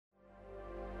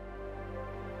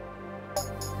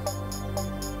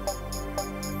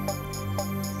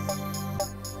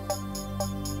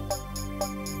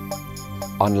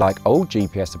Unlike old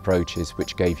GPS approaches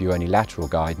which gave you only lateral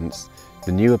guidance,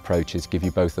 the new approaches give you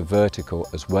both a vertical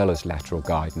as well as lateral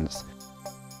guidance.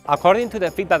 According to the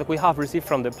feedback we have received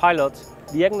from the pilots,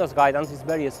 the EGNOS guidance is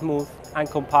very smooth and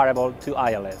comparable to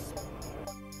ILS.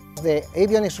 The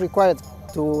avionics required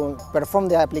to perform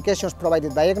the applications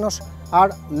provided by EGNOS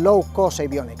are low-cost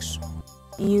avionics.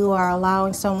 You are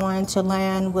allowing someone to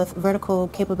land with vertical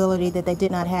capability that they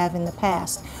did not have in the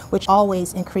past, which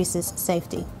always increases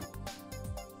safety.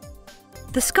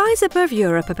 The skies above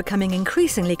Europe are becoming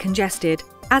increasingly congested,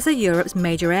 as are Europe's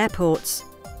major airports.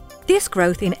 This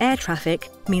growth in air traffic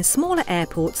means smaller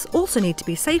airports also need to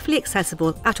be safely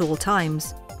accessible at all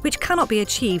times, which cannot be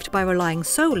achieved by relying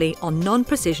solely on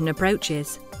non-precision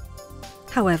approaches.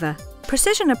 However,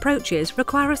 precision approaches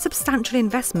require a substantial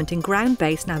investment in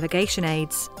ground-based navigation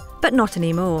aids, but not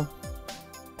anymore.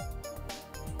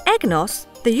 EGNOS,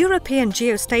 the European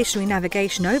Geostationary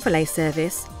Navigation Overlay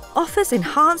Service, offers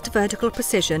enhanced vertical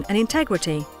precision and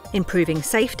integrity, improving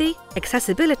safety,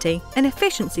 accessibility and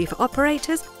efficiency for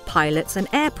operators, pilots and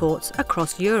airports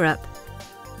across Europe.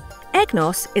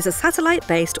 EGNOS is a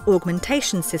satellite-based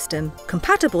augmentation system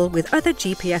compatible with other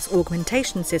GPS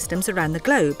augmentation systems around the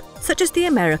globe, such as the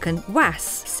American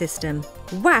WAAS system.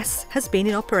 WAAS has been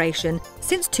in operation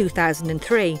since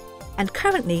 2003 and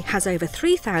currently has over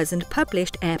 3,000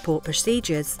 published airport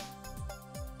procedures.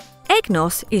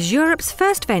 EGNOS is Europe's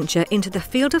first venture into the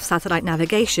field of satellite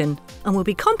navigation and will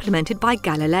be complemented by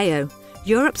Galileo,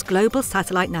 Europe's global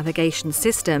satellite navigation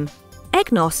system.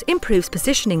 EGNOS improves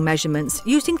positioning measurements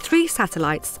using 3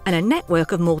 satellites and a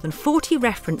network of more than 40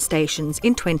 reference stations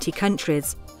in 20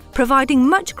 countries, providing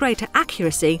much greater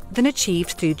accuracy than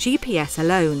achieved through GPS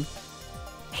alone.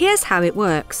 Here's how it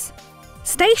works.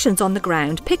 Stations on the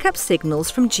ground pick up signals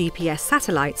from GPS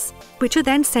satellites, which are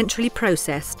then centrally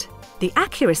processed. The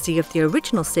accuracy of the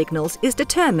original signals is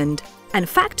determined, and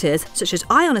factors such as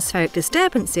ionospheric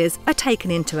disturbances are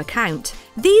taken into account.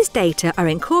 These data are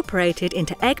incorporated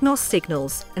into EGNOS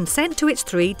signals and sent to its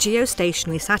 3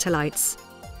 geostationary satellites.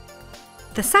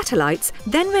 The satellites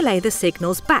then relay the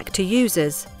signals back to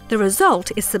users. The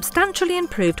result is substantially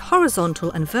improved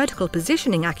horizontal and vertical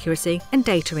positioning accuracy and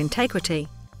data integrity.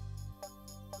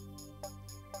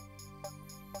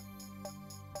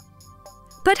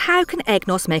 But how can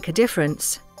EGNOS make a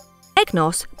difference?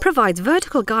 EGNOS provides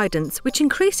vertical guidance which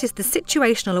increases the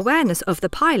situational awareness of the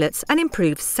pilots and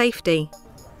improves safety.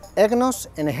 EGNOS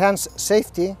enhances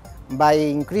safety by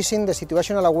increasing the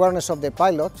situational awareness of the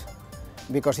pilot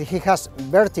because he has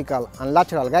vertical and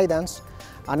lateral guidance,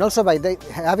 and also by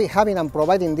having and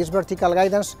providing this vertical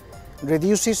guidance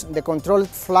reduces the controlled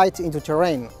flight into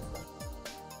terrain.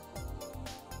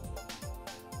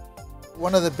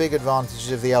 One of the big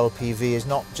advantages of the LPV is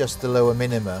not just the lower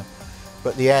minima,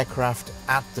 but the aircraft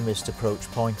at the missed approach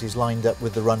point is lined up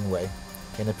with the runway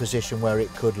in a position where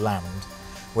it could land,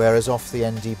 whereas off the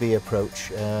NDB approach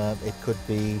it could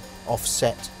be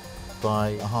offset by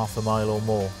a half a mile or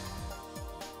more.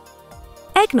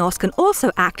 EGNOS can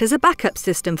also act as a backup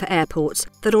system for airports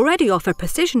that already offer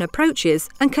precision approaches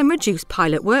and can reduce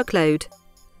pilot workload.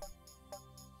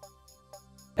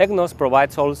 EGNOS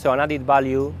provides also an added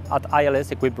value at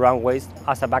ILS-equipped runways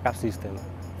as a backup system,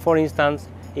 for instance,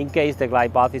 in case the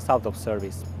glide path is out of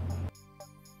service.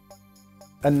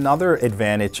 Another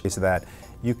advantage is that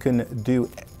you can do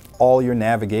all your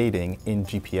navigating in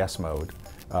GPS mode.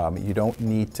 You don't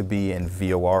need to be in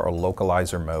VOR or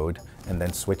localizer mode and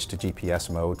then switch to GPS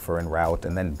mode for en route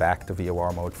and then back to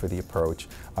VOR mode for the approach.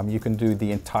 You can do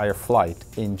the entire flight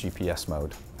in GPS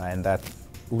mode, and that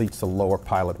leads to lower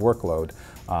pilot workload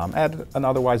at an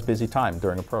otherwise busy time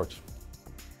during approach.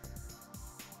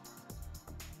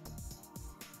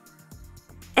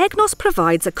 EGNOS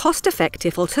provides a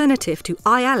cost-effective alternative to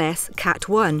ILS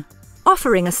Cat-1,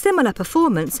 offering a similar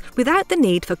performance without the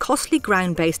need for costly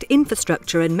ground-based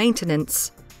infrastructure and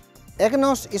maintenance.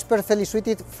 EGNOS is perfectly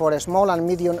suited for small and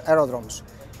medium aerodromes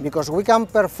because we can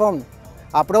perform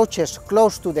approaches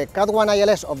close to the Cat-1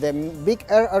 ILS of the big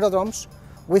aerodromes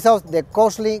without the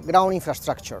costly ground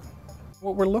infrastructure.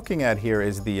 What we're looking at here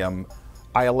is the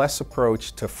ILS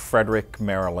approach to Frederick,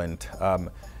 Maryland.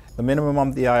 The minimum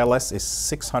on the ILS is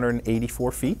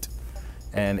 684 feet,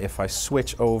 and if I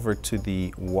switch over to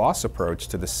the WAAS approach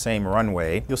to the same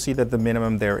runway, you'll see that the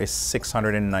minimum there is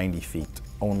 690 feet,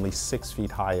 only 6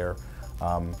 feet higher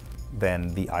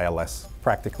than the ILS,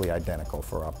 practically identical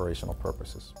for operational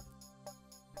purposes.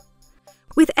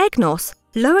 With EGNOS,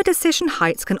 lower decision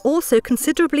heights can also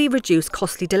considerably reduce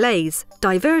costly delays,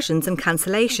 diversions and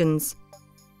cancellations.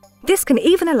 This can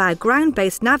even allow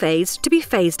ground-based nav aids to be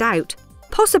phased out,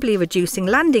 possibly reducing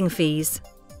landing fees.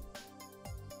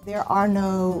 There are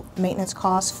no maintenance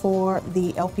costs for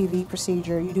the LPV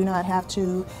procedure. You do not have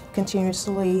to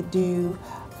continuously do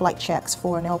flight checks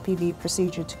for an LPV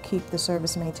procedure to keep the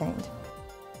service maintained.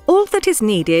 All that is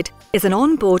needed is an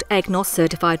onboard EGNOS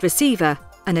certified receiver,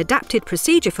 an adapted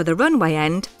procedure for the runway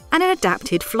end, and an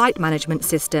adapted flight management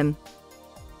system.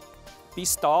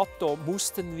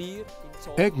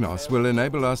 EGNOS will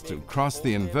enable us to cross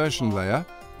the inversion layer,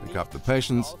 pick up the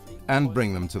patients, and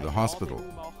bring them to the hospital.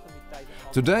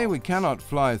 Today we cannot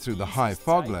fly through the high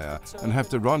fog layer and have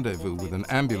to rendezvous with an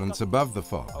ambulance above the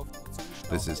fog.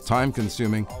 This is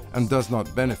time-consuming and does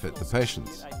not benefit the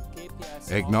patients.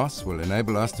 EGNOS will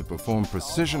enable us to perform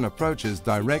precision approaches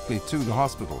directly to the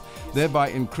hospital, thereby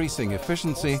increasing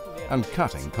efficiency and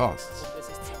cutting costs.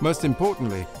 Most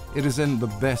importantly, it is in the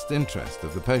best interest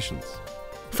of the patients.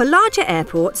 For larger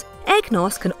airports,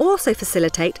 EGNOS can also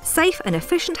facilitate safe and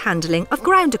efficient handling of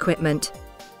ground equipment.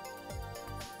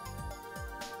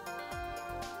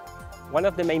 One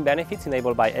of the main benefits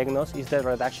enabled by EGNOS is the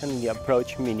reduction in the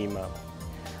approach minima.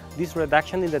 This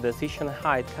reduction in the decision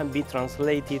height can be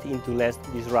translated into less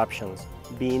disruptions,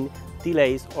 being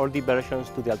delays or diversions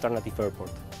to the alternative airport.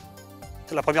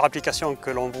 The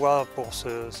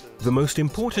most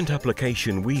important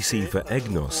application we see for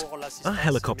EGNOS are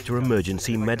helicopter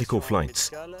emergency medical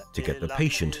flights to get the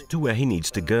patient to where he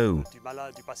needs to go.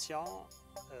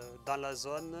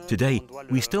 Today,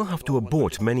 we still have to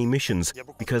abort many missions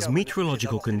because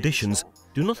meteorological conditions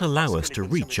do not allow us to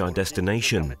reach our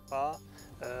destination.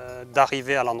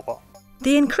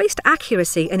 The increased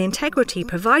accuracy and integrity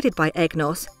provided by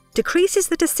EGNOS decreases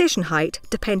the decision height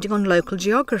depending on local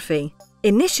geography,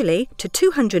 initially to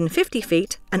 250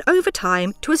 feet and over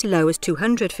time to as low as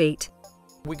 200 feet.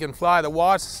 We can fly the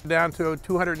WASP down to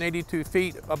 282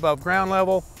 feet above ground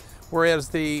level, whereas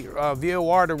the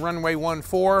VOR to runway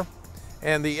 14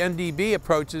 and the NDB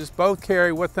approaches both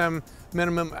carry with them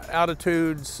minimum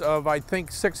altitudes of, I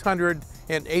think, 600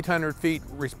 and 800 feet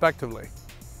respectively.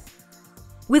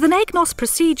 With an EGNOS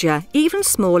procedure, even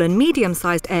small and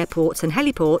medium-sized airports and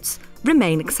heliports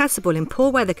remain accessible in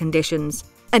poor weather conditions,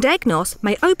 and EGNOS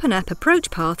may open up approach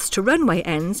paths to runway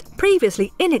ends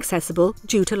previously inaccessible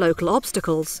due to local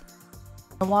obstacles.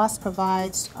 The WASP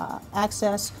provides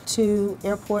access to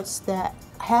airports that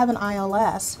have an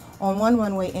ILS on one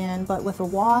runway end, but with a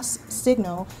WASP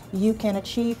signal, you can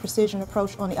achieve precision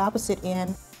approach on the opposite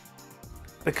end.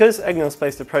 Because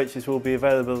EGNOS-based approaches will be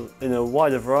available in a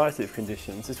wider variety of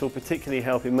conditions, this will particularly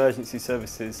help emergency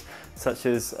services such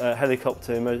as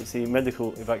helicopter emergency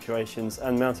medical evacuations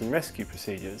and mountain rescue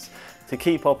procedures to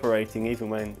keep operating even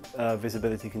when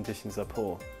visibility conditions are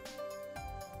poor.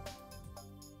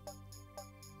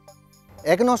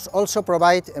 EGNOS also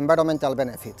provides environmental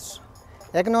benefits.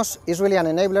 EGNOS is really an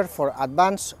enabler for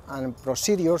advanced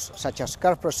procedures such as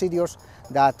curve procedures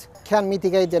that can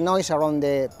mitigate the noise around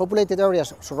the populated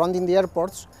areas surrounding the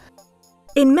airports.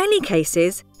 In many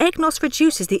cases, EGNOS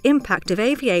reduces the impact of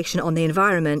aviation on the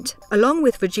environment. Along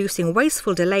with reducing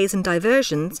wasteful delays and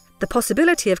diversions, the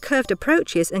possibility of curved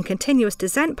approaches and continuous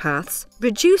descent paths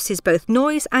reduces both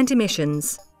noise and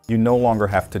emissions. You no longer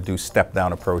have to do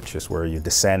step-down approaches where you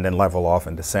descend and level off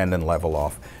and descend and level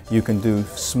off. You can do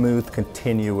smooth,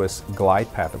 continuous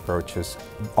glide path approaches,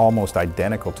 almost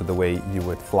identical to the way you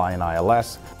would fly an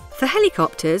ILS. For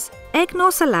helicopters,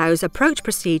 EGNOS allows approach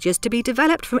procedures to be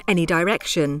developed from any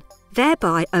direction,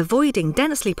 thereby avoiding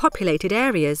densely populated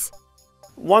areas.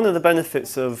 One of the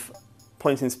benefits of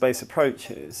point-in-space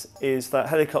approaches is that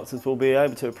helicopters will be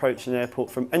able to approach an airport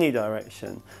from any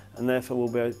direction and therefore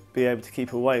will be able to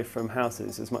keep away from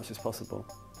houses as much as possible.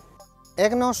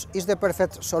 EGNOS is the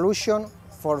perfect solution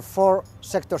for 4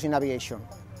 sectors in aviation: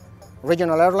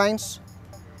 regional airlines,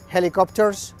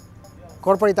 helicopters,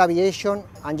 corporate aviation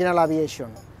and general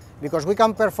aviation, because we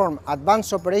can perform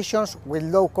advanced operations with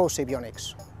low-cost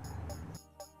avionics.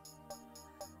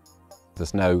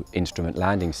 There's no instrument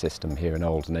landing system here in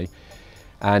Alderney,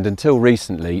 and until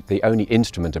recently the only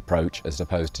instrument approach, as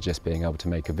opposed to just being able to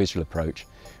make a visual approach,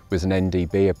 was an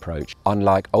NDB approach.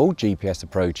 Unlike old GPS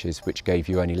approaches which gave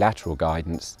you only lateral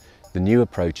guidance, the new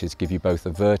approaches give you both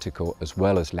a vertical as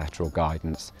well as lateral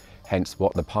guidance, hence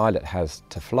what the pilot has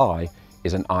to fly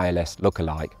is an ILS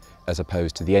lookalike as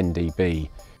opposed to the NDB.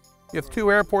 If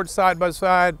 2 airports side by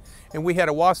side and we had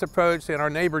a WASP approach and our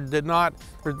neighbor did not,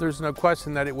 there's no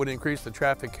question that it would increase the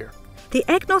traffic here. The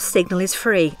EGNOS signal is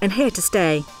free and here to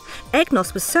stay.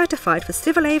 EGNOS was certified for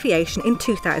civil aviation in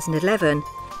 2011,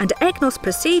 and EGNOS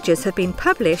procedures have been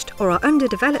published or are under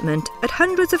development at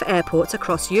hundreds of airports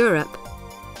across Europe.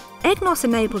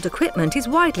 EGNOS-enabled equipment is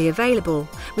widely available,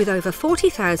 with over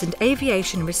 40,000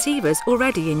 aviation receivers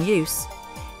already in use.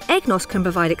 EGNOS can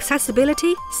provide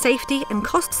accessibility, safety and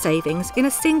cost savings in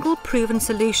a single proven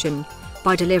solution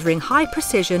by delivering high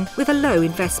precision with a low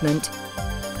investment.